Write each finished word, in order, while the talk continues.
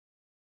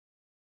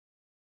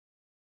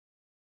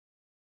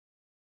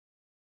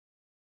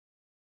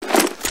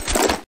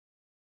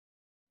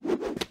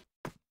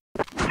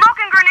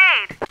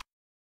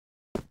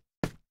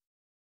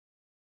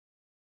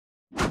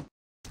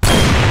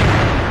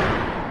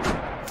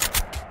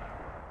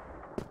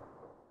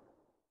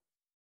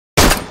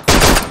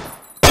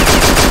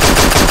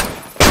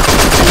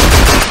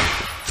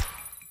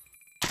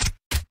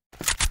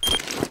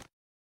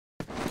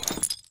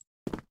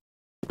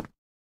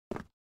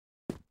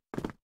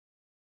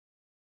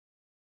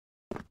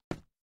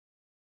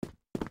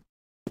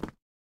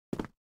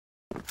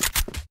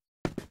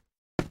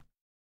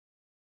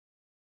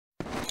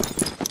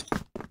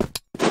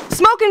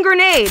Smoking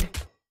grenade!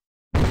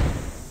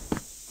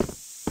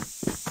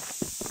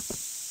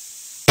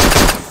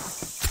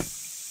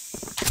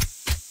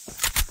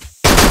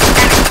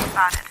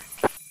 Spotted.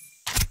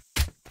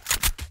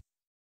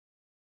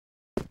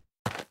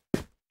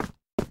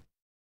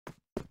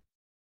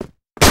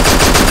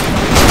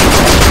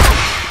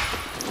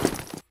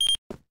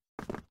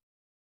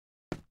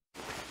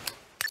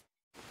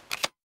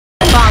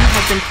 Bomb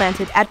has been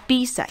planted at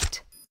B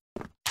site.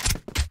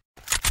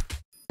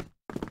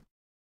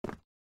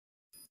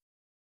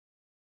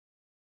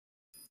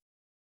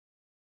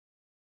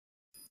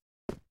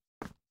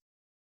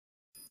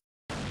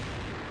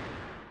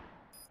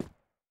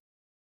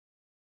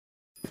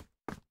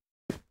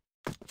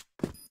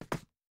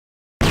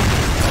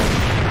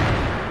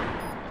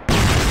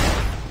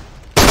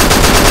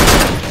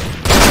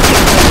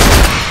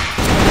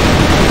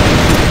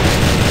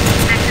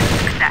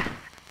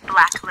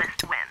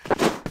 Blacklist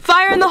wins.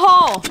 Fire in the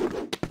hole!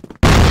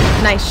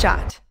 Nice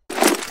shot.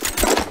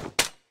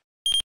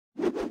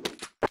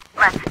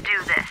 Let's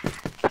do this.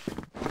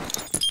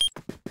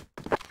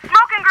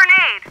 Smoking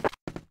grenade!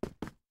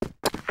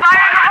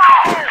 Fire in the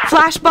hole!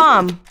 Flash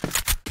bomb!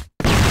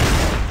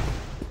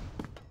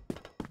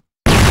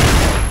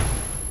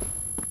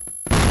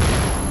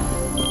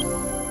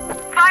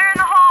 Fire in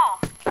the hole!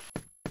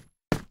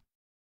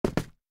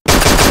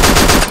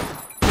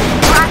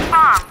 Flash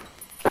bomb!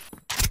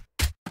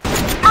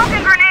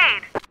 Smoking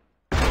grenade!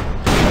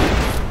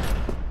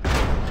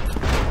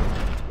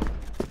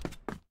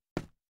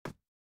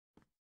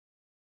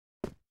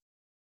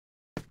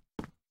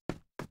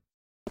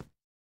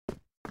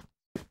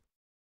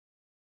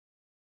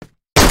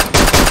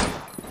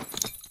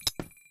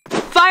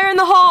 Fire in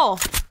the hole!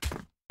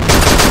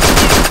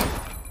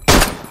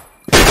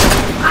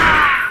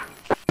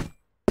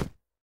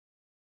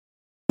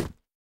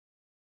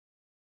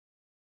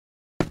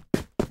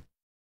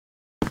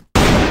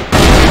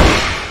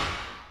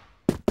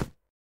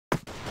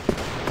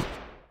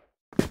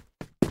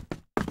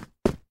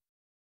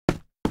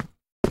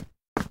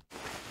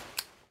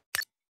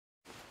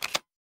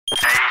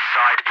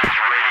 A-site is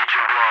ready to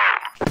blow.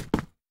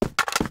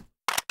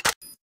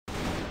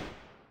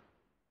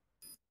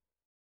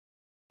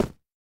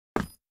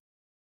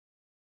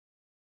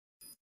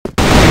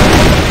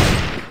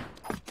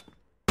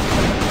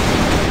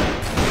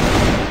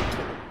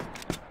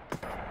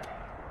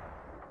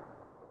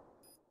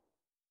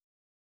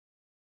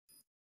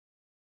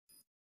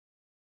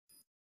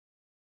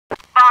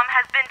 Bomb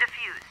has been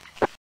defused.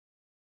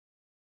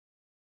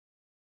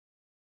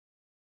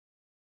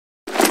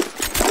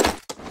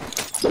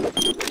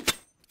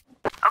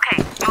 Okay,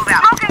 move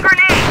out. Smoking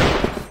grenade!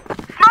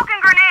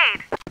 Smoking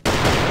grenade!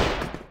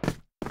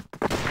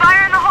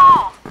 Fire in the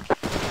hole!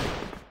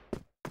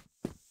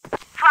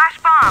 Flash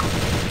bomb!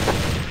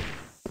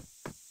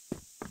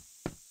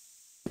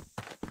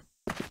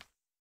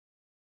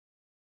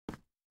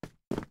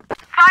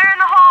 Fire in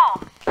the hole!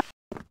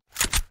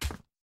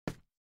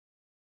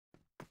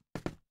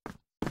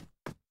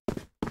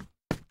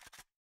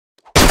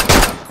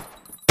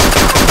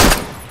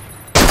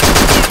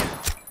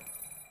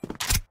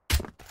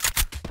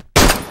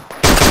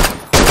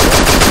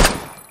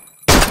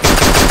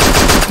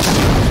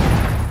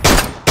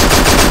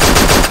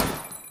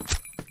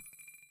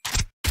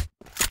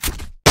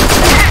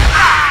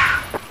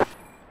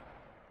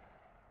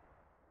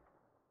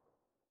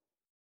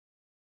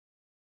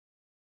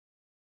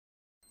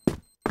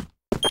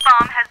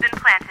 Bomb has been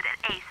planted at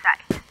A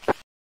site.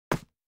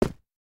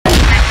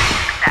 Mission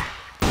success.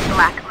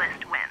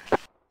 Blacklist wins.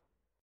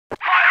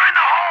 Fire in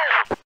the hole!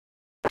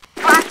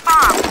 Flash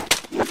bomb!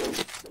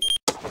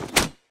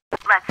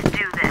 Let's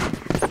do this.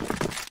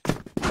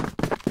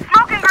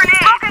 Smoking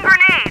grenade! Smoking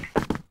grenade!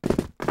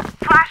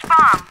 Flash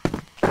bomb!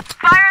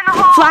 Fire in the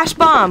hole! Flash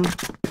bomb!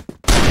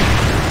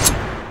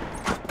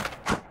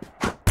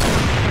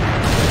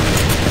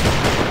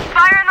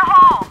 Fire in the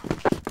hole!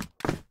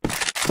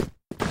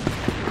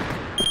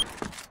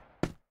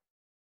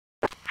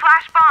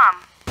 Flash bomb!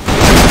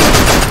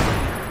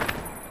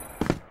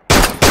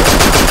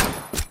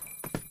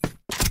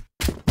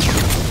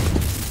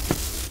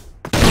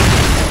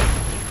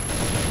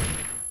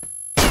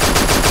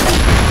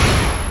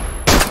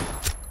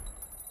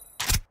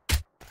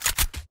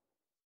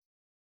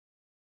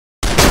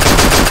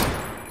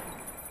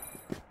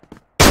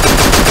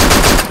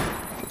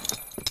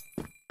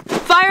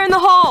 Fire in the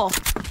hole!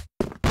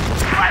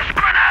 Flash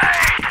grenade!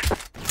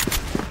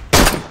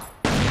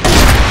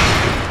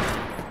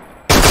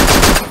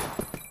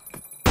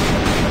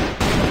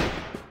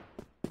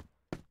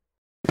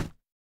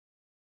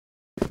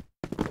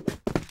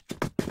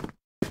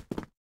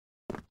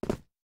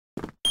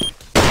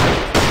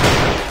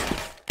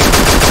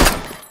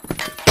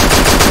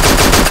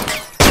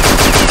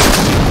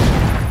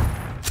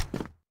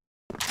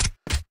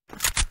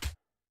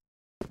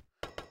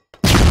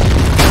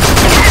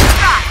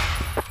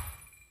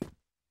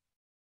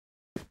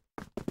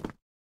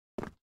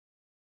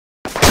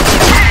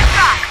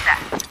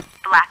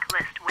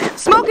 Blacklist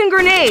wins. Smoking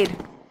grenade!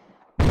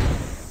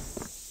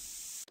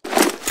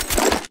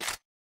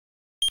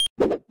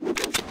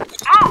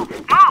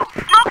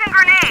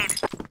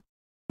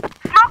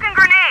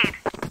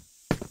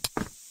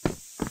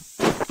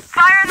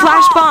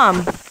 Flash hole!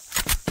 bomb.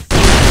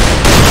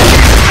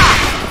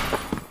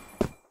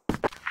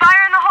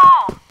 Fire in the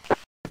hole!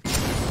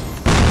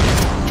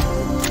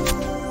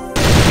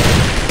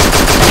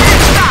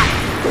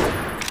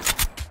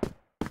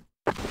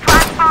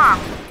 Flash bomb!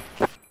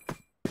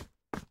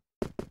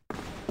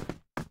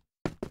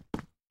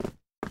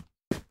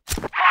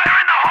 Fire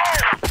in the hole!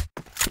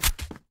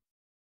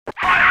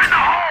 Fire in the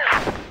hole!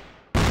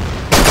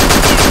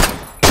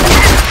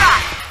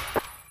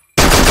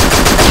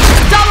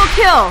 Double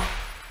kill.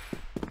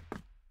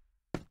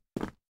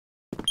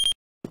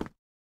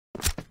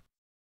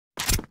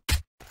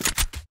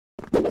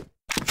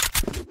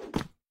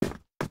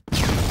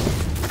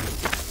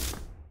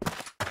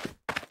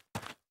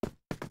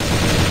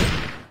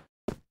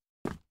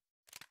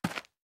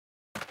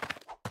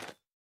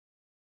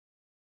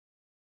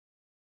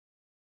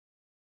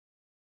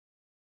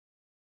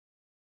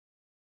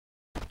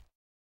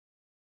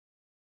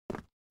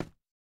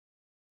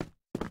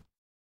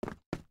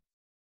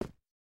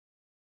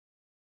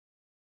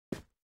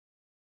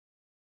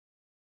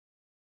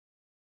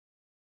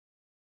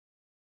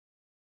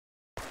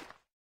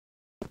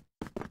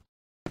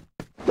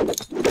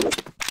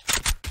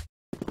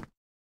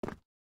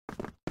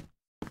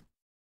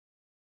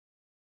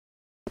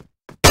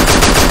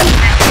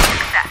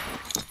 Success.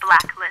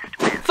 Blacklist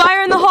wins.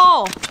 Fire in the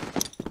hole.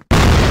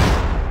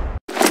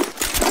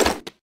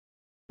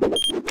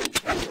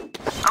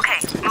 Okay,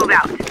 move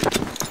out.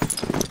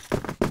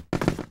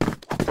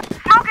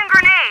 Smoke and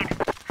grenade!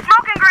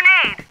 Smoke and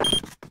grenade!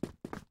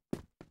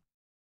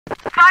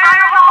 Fire in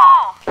the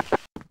hole!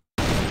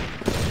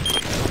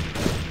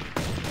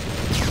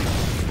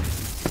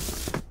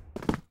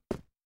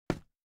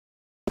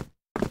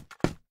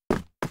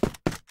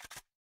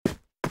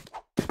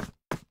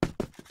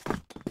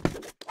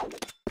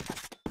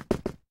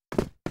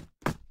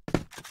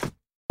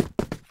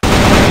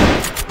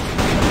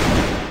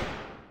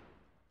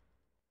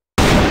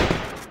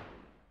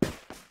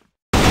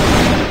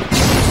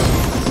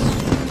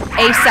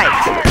 A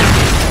site.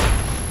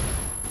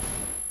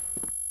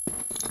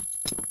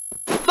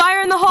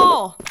 Fire in the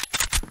hole.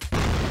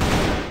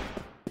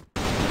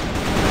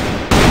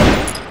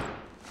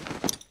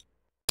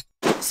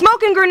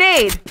 Smoke and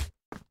grenade.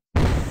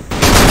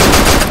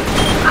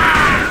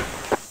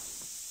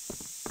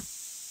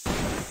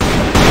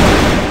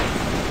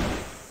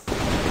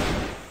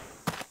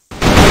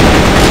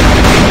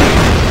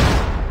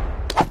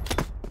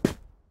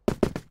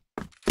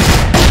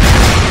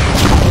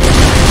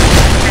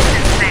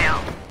 Mission fail.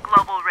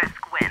 Global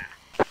risk win.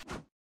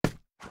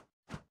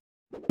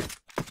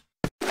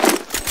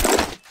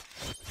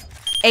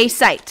 A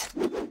site.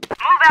 Move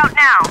out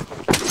now.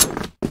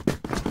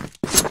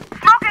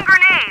 Smoke and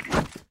grenade!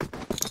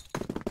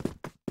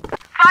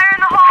 Fire in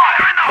the hole!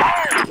 Fire in the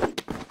hole!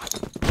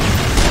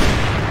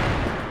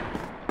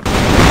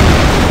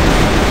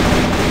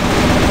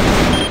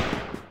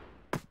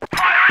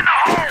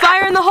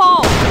 Fire in the hole! Fire in the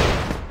hole.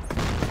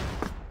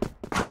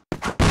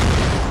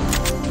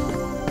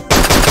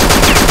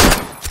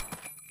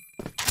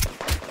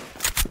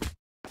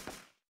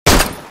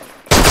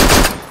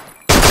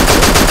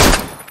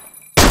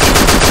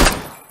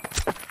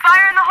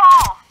 Fire in the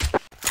hole!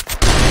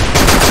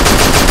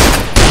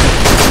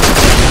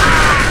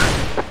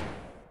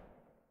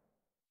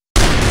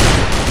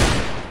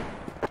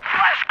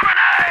 Flash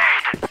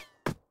grenade!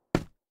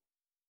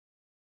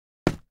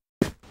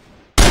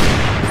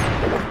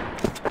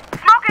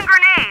 Smoke and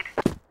grenade!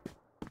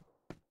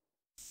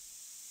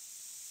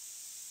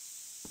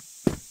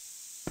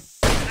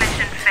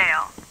 Mission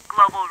fail.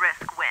 Global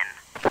risk win.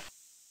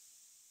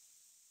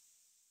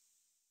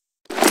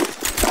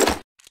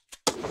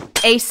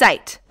 A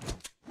site.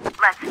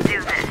 Let's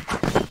do this.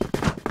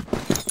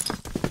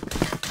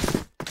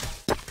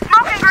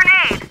 Smoke and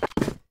grenade!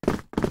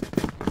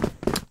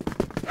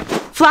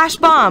 Flash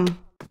bomb.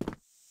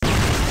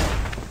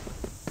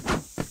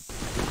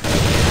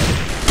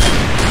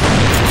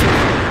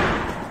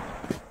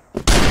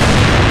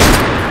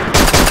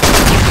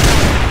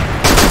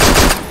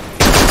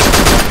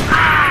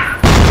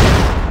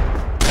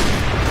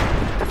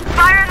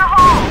 Fire in the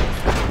hole!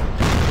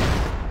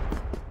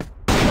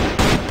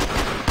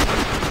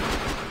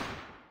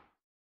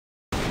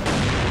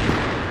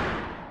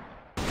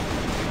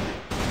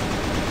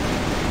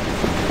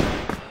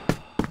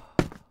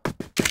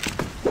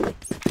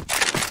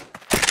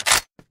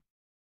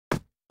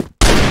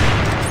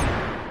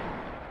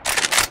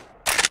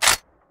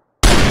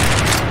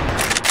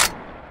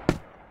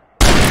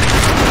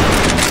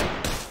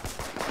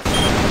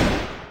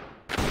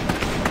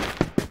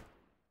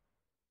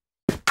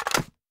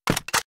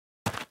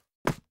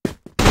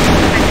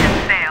 Mission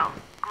fail.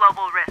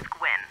 Global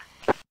risk win.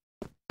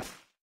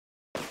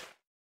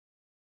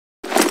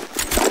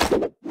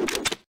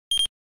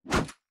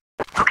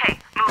 Okay,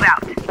 move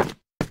out.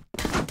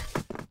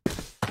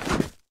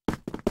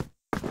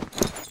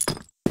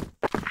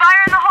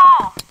 Fire in the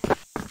hole!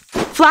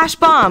 Flash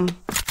bomb.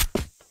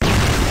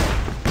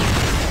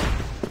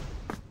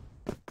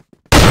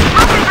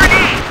 Smoke and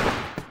grenade!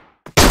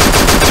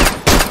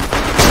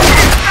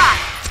 Headshot!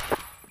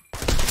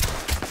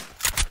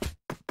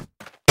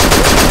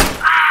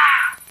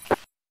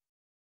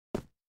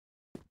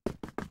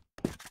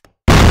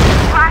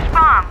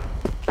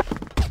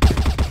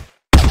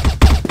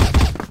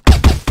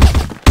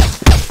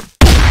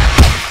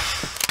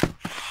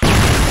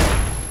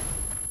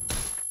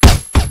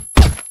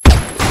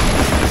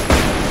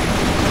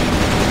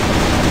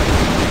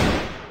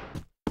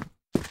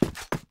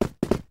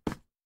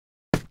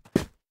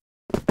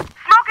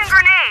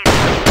 grenade!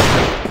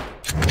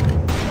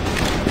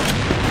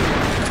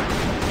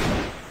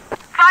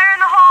 Fire in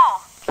the hole!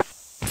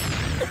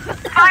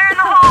 Fire in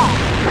the hole!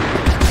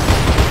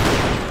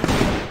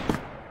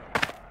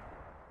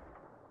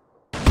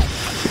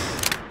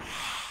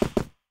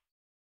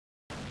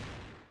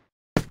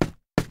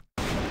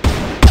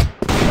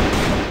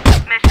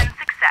 Mission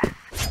success.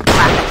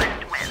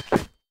 Blacklist wins.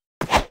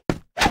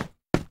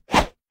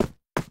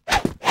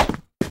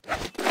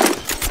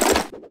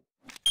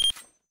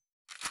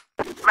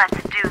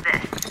 Let's do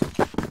this.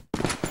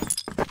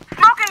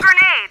 Smoke and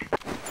grenade!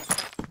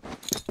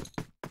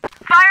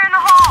 Fire in the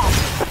hole!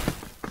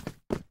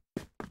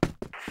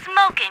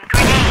 Smoke and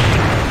grenade!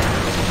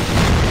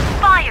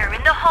 Fire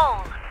in the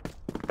hole!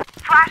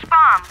 Flash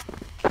bomb!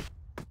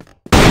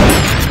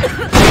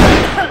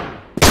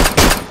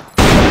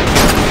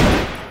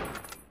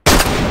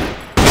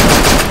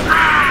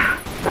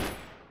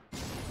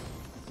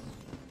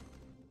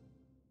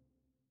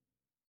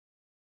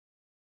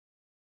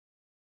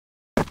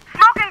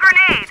 Smoke and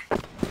grenade!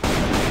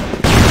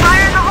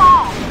 Fire in the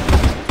hole!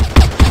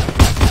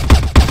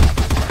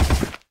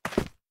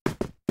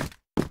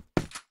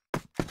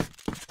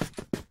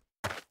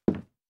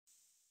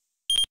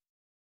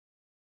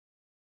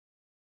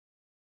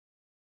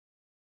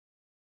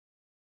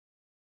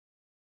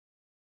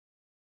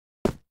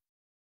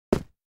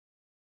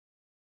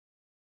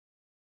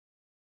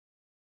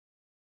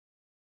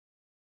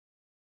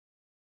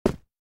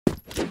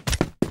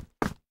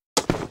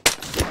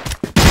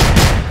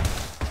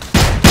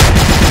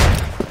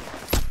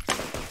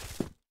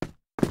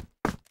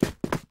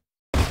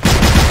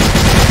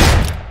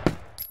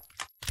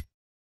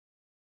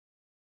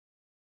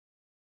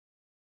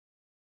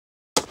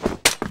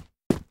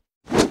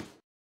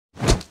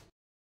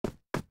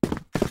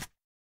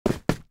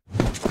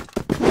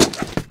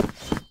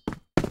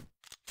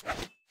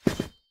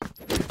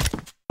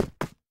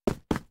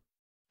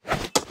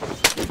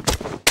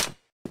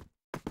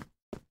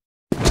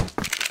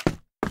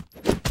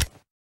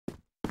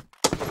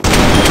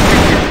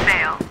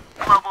 Fail.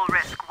 Global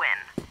risk win.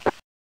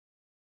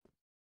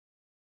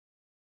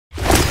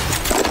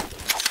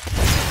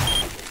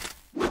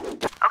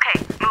 Okay,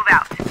 move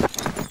out.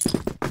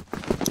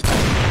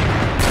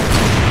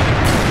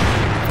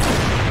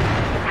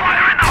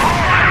 Fire in the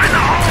hole! Fire in the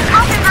hole!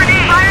 Smoke and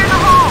grenade! Fire in the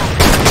hole!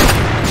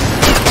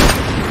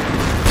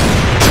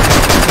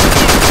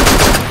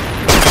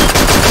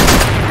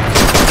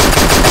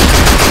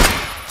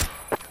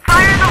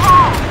 Fire in the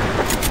hole!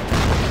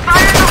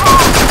 Fire in the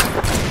hole!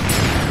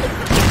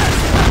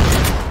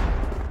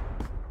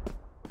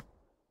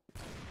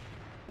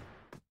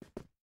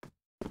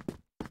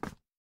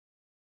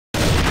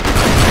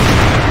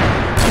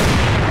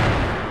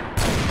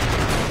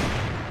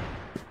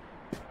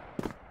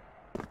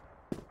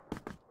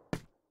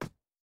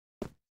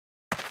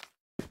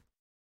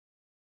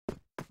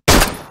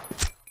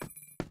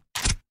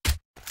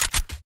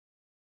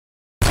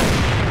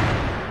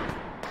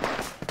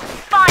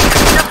 Fire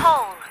in the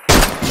hole!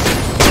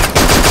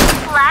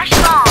 Flash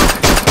bomb!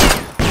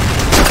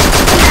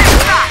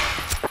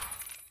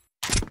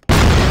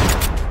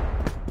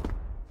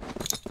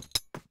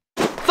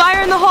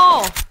 Fire in the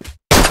hole!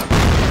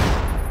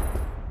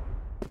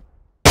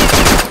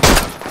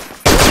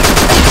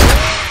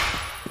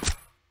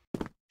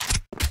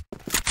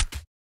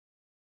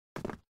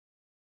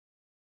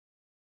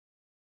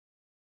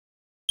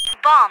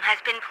 Bomb has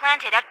been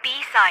planted at B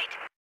site.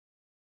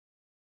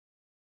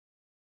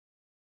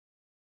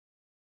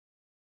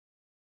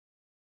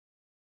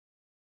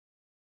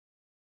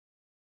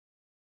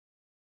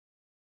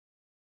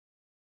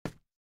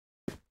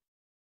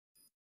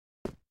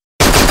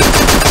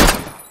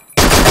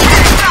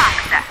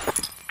 Access.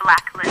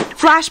 Blacklist.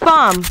 Flash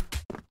bomb!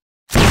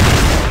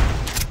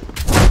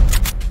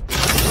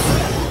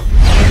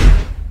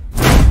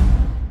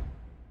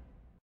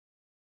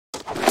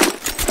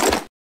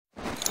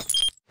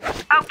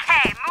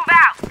 Okay, move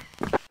out.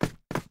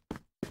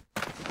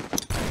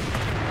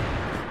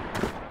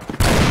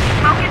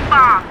 Smoking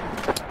bomb.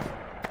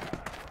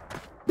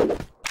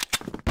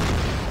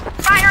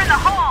 Fire in the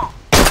hole.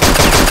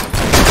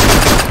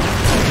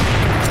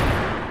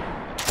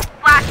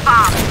 Flash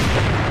bomb.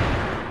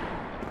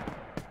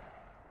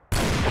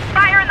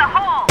 Fire in the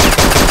hole.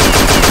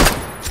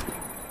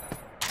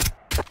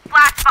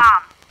 Flash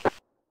bomb.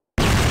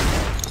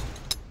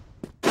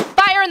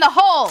 Fire in the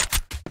hole!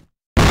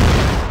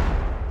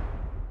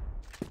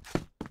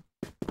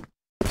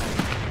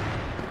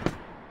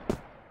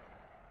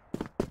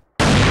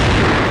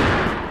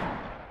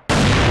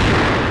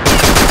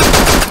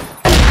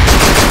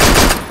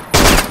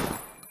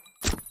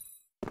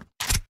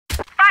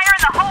 Fire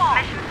in the hole.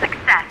 Mission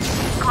success.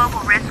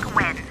 Global risk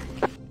win.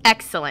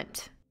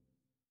 Excellent.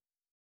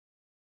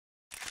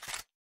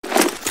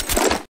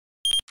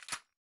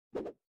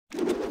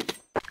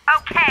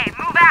 Okay,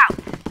 move out.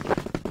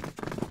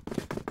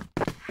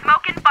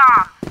 Smoking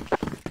bomb.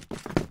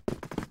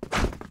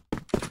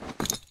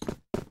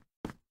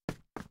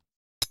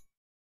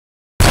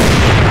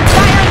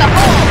 Fire in the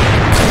hole!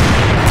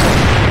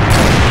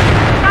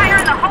 Fire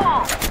in the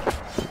hole.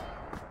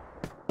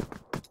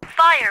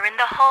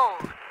 the hole.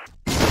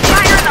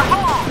 Fire in the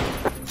hole!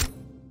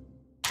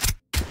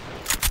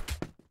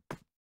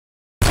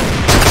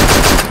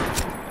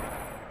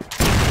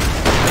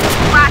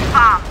 Flash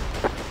bomb.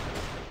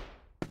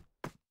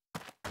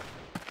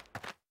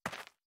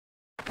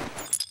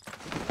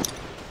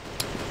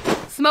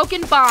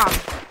 Smoking bomb.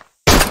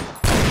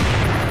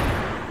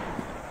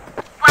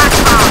 Flash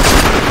bomb.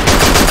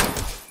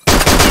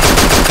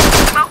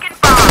 Smoking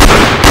bomb.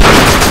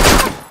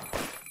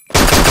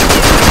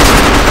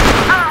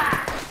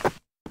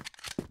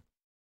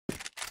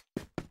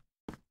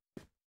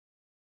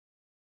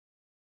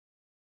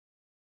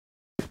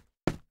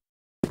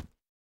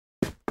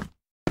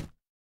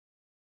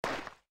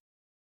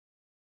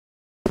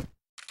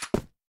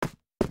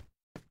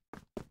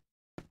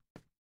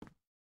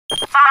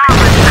 Bomb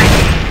on site.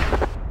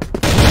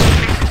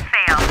 Mission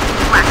failed.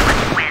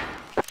 Blacklist win.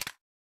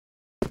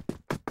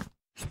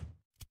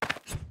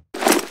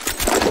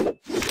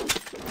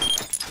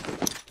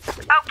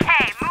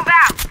 Okay, move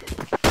out.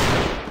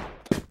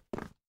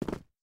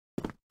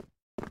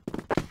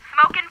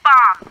 Smoking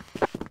bomb.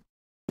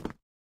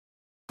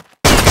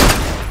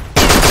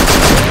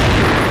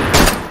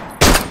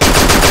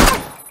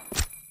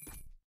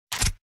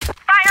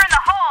 Fire in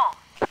the hole.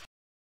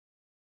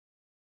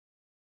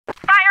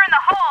 Fire in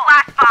the hole.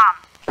 Flash bomb.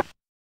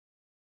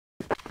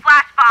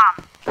 Flash bomb.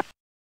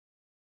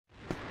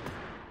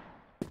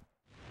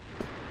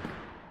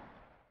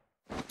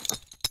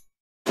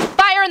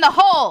 Fire in the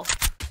hole!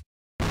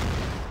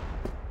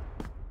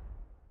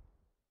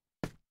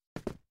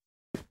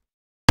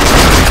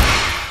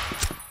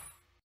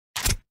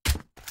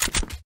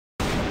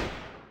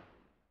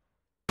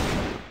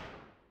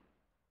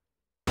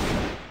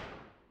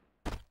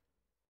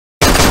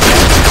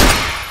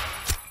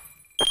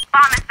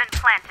 Bomb has been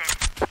planted.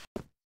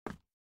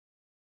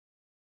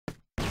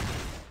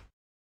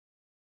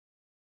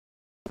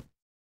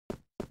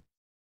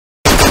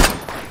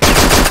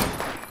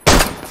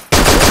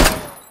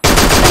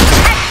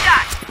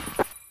 Headshot.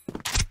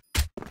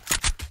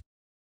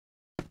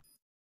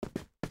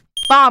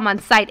 Bomb on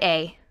site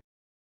A.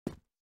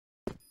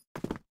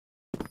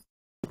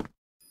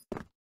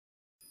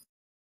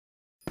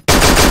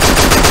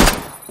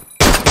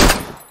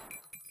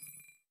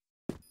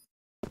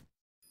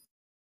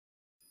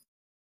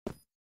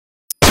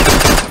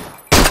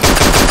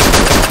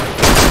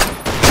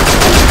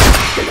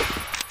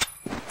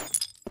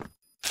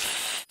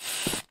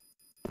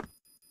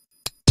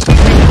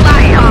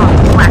 Flash bomb.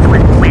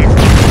 Blacklist win.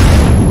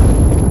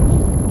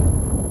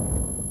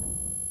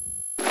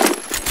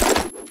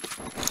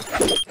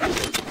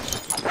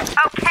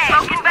 Okay,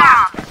 smoking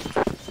bomb.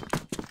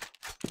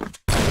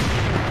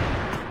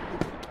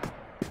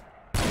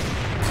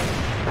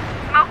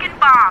 Smoking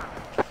bomb.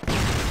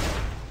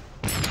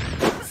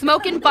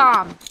 Smoking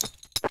bomb.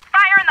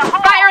 Fire in the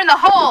hole. Fire in the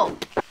hole!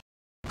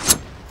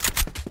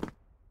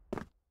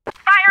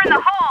 Fire in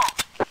the hole.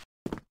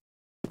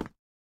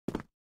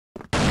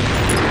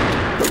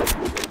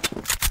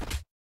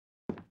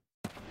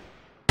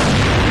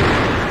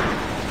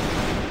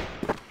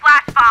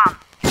 Flash bomb.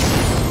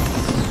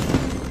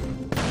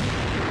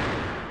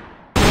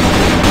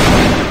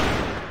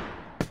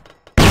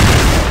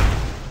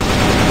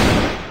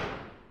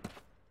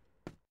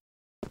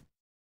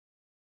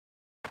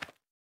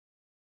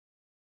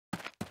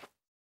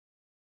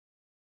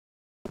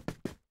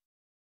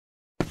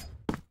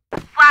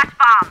 Flash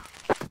bomb.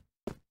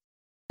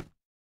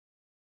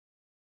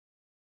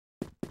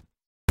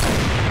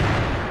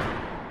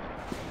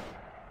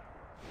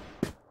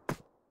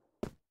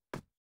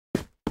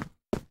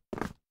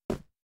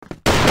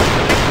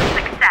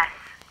 Success.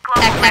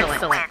 Global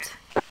risk win. Excellent.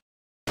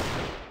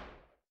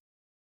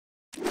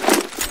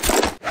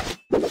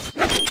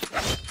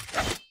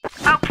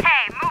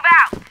 Okay, move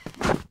out.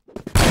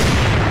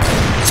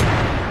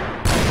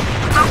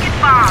 Smoking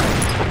bomb.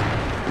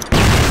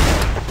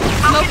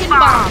 Smoking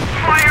bomb.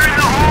 Fire in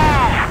the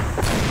hole.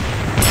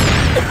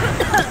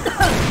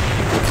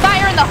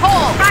 Fire in the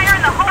hole! Fire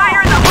in the hole.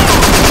 Fire in the hole.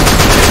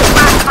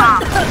 Flash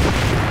bomb.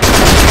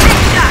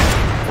 Headshot.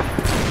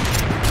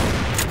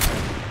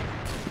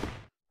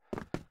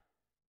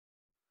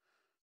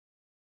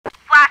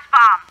 Flash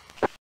bomb.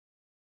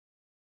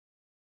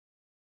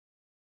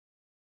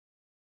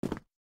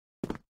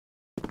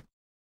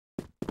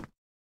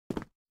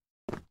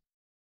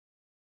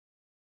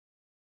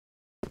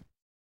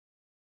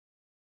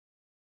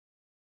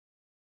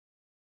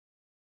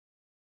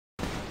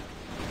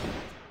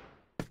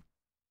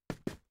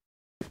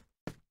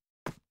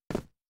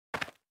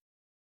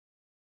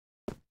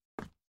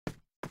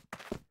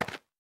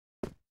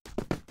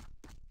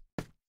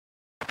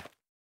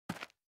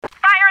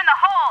 Fire in the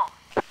hole.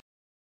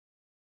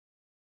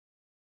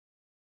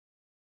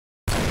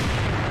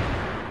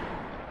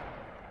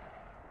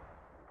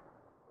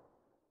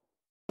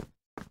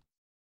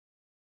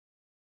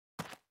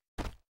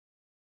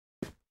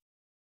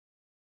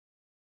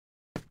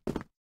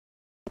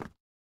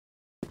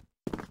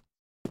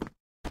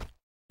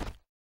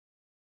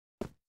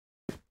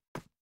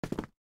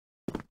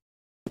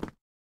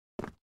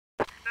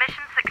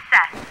 Mission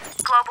success.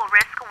 Global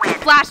risk win.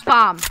 Flash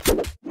bomb.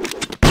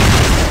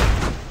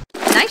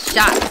 Nice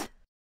shot.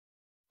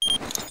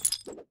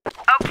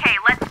 Okay,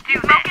 let's do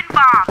this. Smoking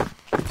bomb.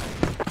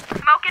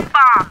 Smoking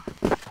bomb.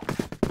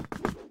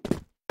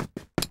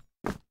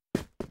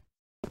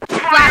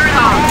 Flash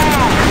bomb.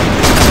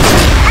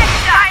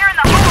 Fire in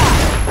the hole.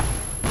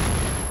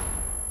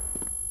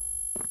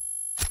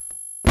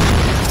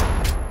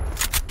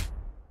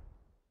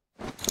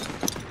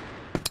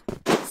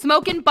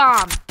 Smoking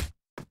bomb.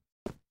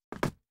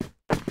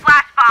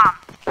 Flash bomb.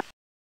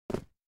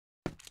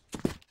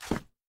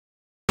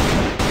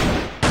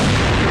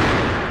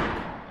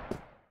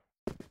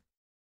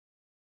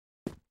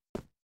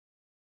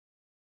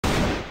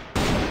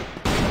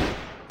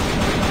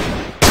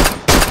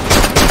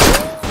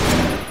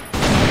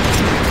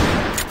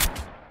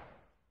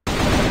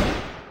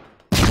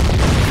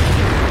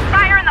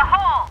 Fire in the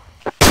hole.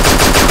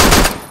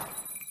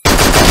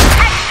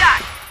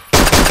 Headshot.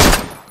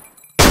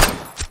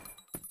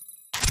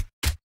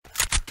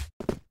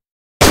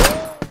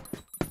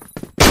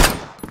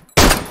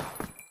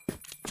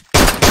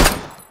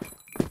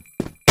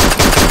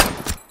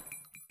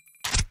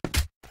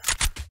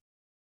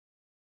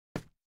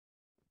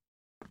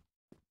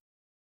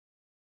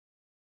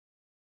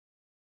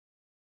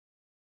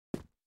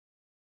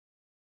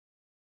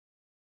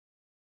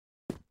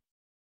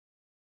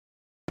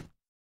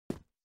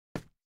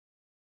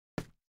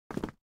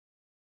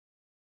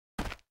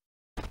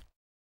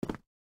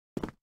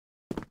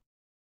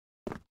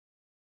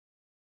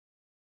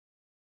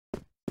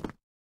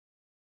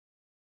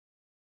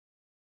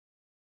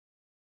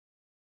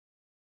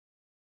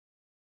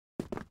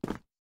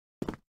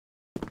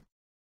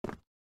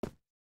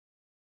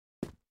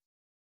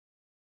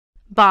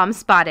 Bomb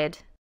spotted.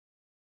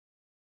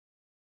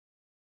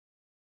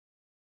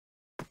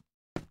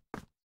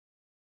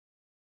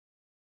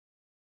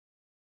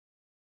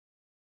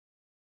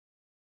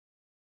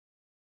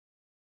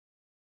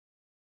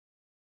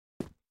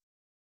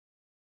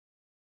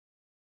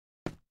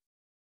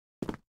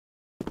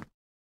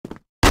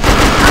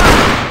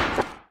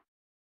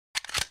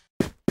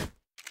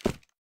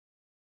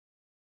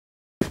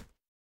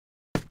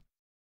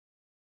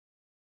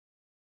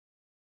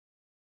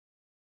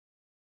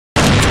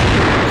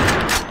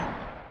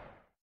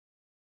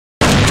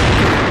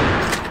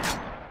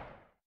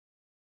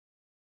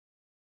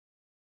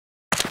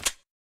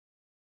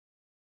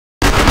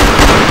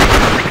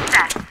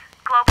 Success.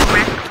 Global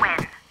Risk win.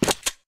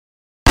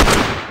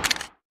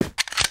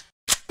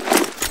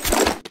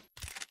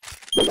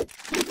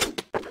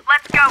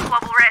 Let's go,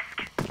 Global Risk.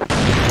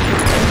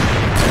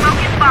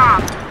 Smoking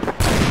bomb.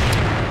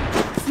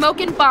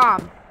 Smoking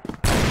bomb.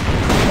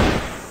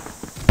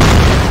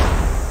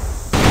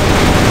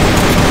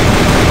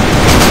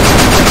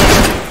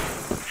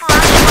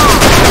 Flash bomb.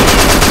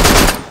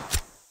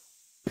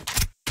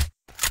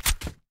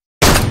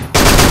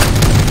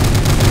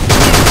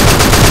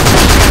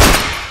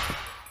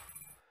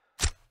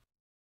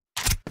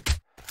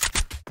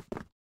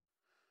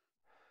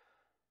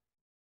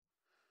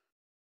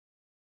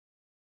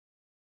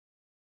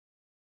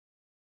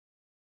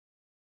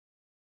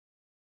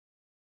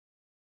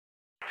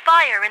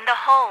 Fire in the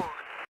hole.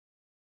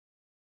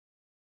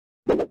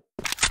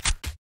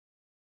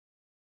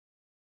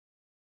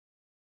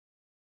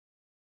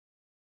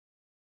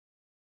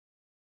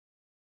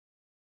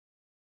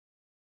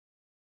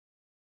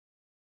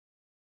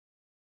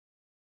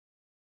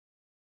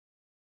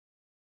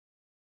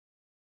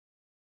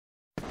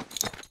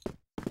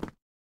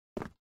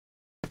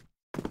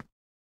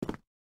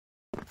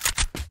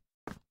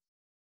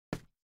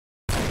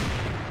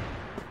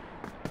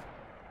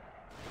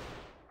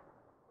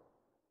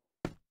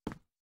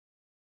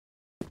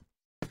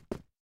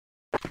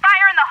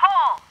 Fire in the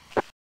hole.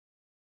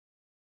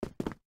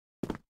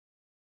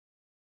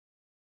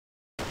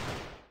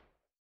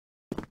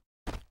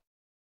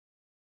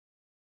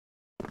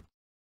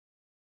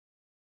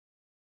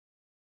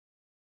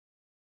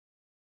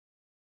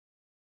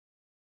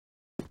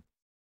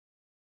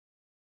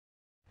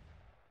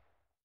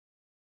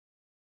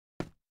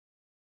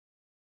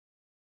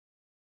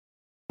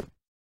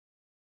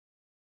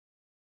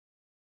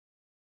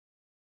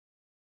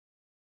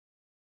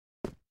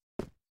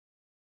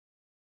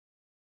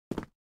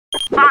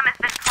 Bomb has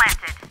been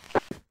planted.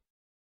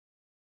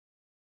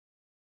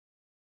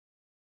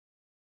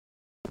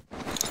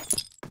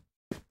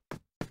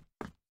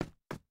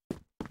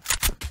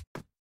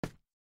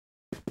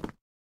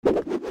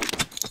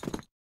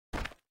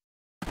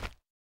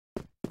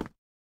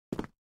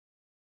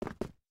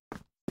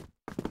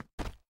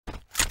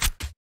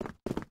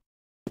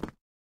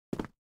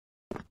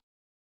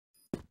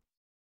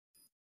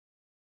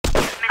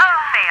 Mission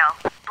fail.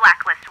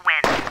 Blacklist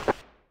win.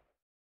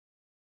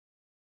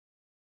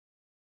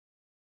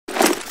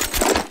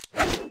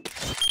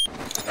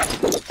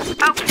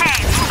 Okay,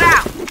 move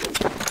out.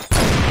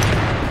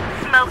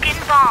 Smoking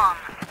bomb.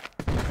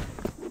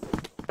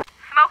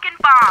 Smoking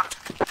bomb.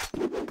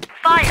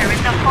 Fire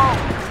in the hole.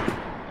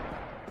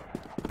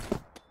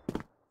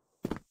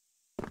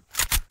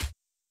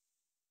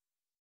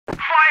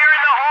 Fire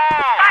in the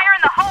hole! Fire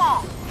in the hole.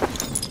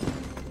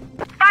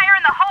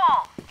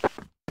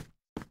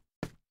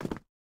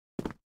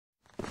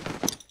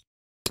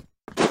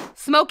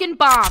 Smoking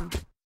bomb.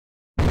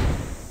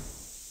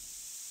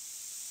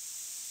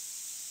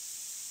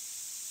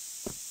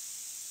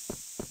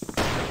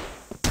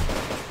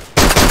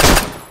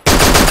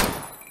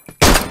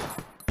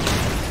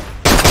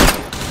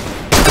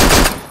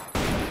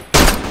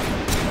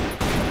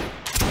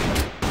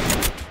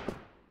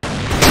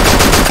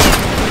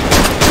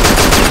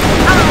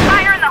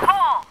 Fire in the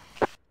hole!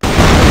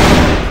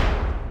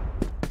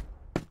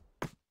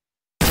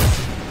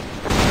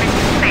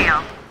 Mission fail.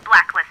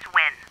 Blacklist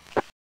win.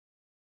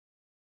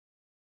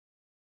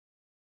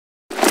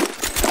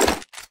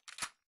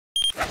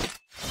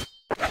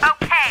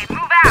 Okay,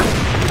 move out!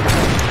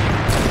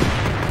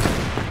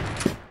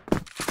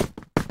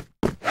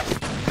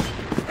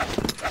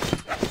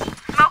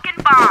 Smoking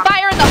bomb!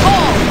 Fire in the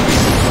hole.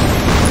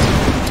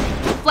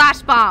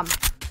 Flash bomb.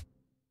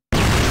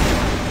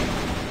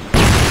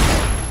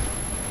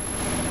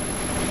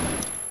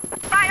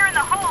 Fire in the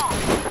hole!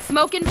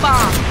 Smoking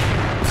bomb.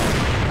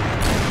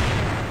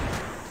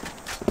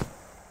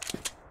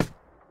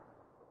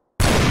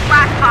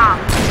 Flash bomb!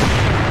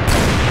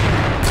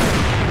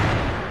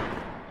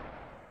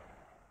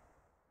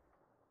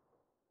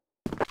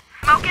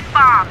 Smoking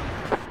bomb!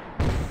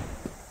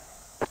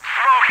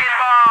 Smoking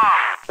bomb!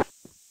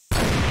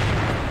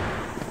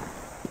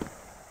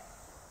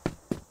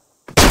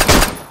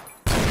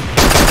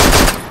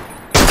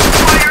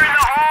 Fire in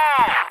the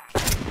hole!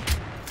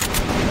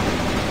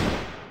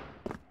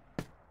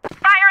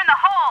 Fire in the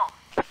hole!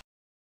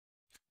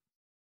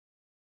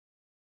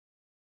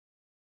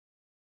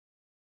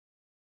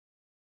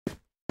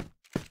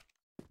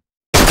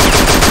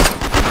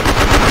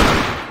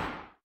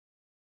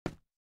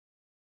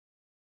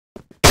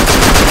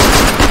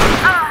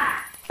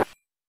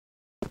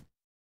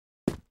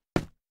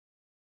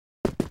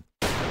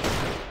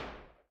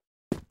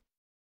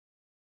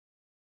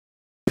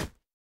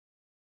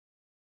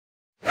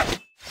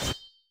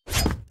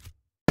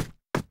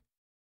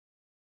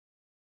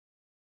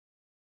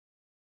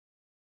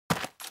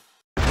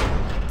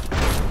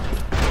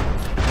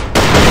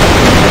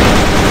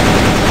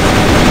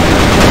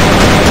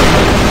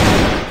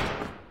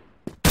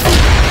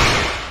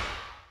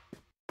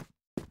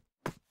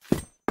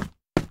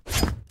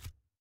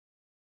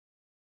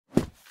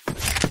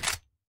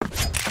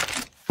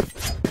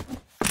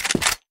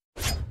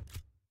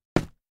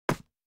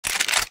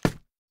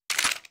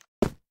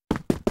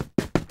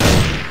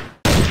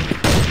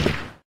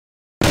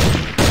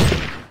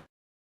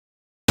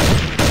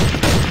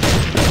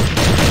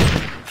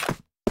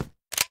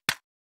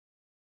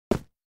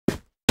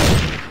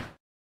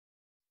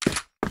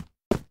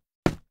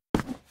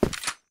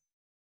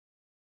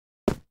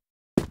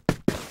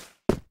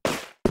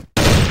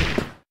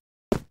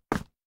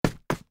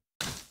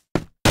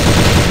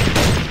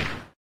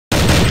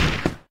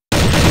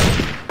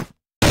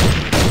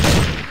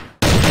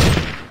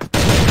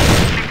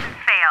 Mission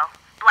fail.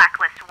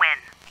 Blacklist win.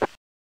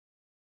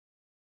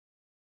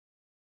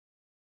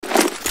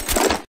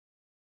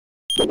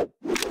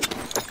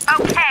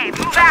 Okay,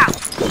 move out!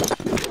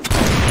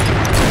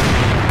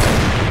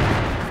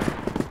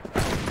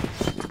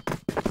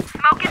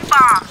 Smoking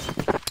bomb!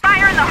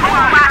 Fire in the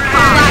hole! Flash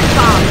bomb! Flash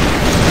bomb.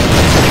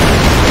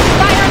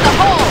 Fire in the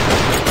hole.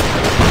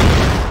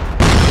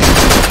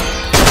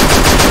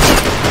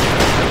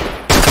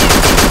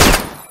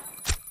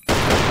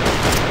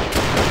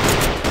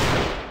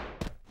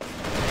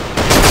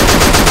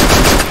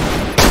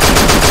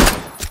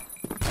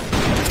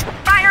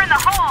 Fire in the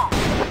hole!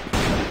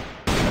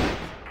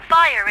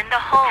 Fire in the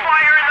hole!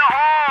 Fire in the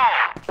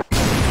hole!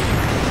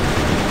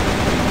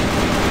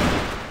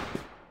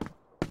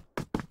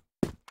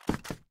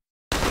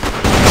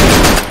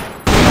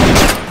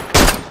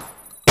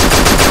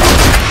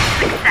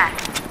 Success.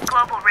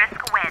 Global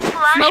risk win.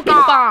 Flash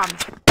Smoking bomb.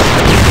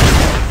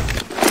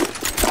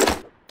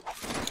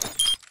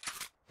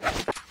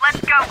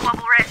 Let's go,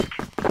 global risk.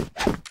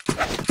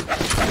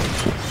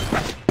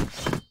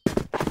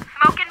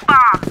 Smoking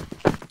bomb.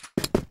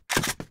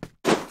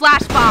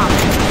 Flash bomb.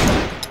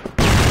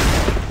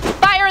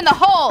 Fire in the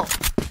hole.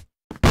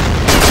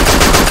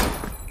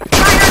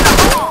 Fire in the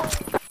hole!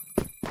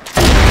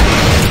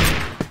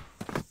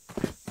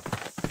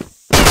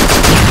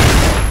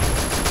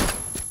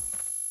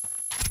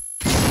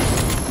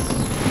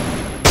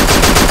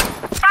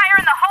 Fire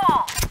in the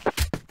hole!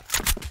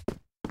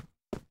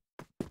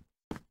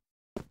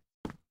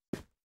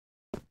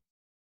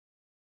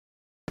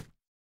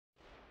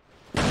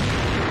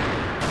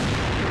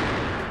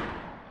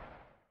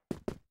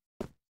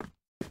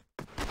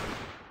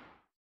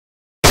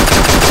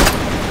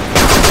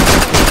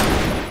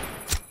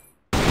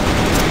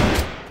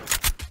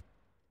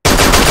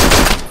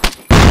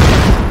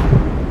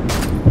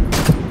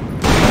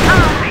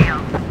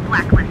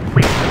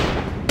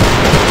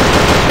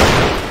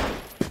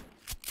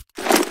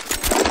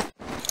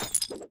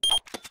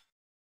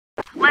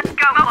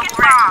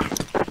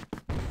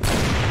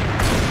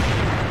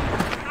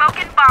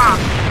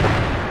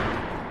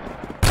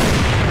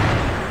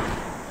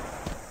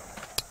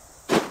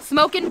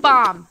 Smoking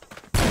bomb.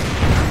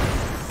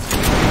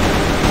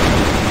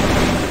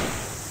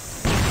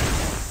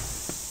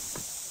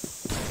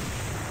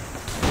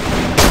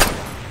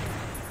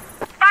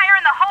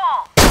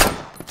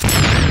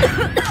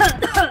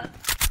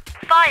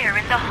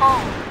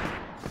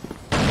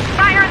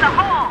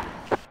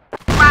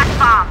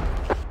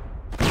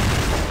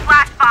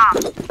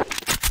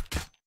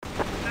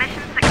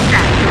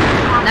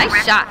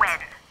 shot. Win.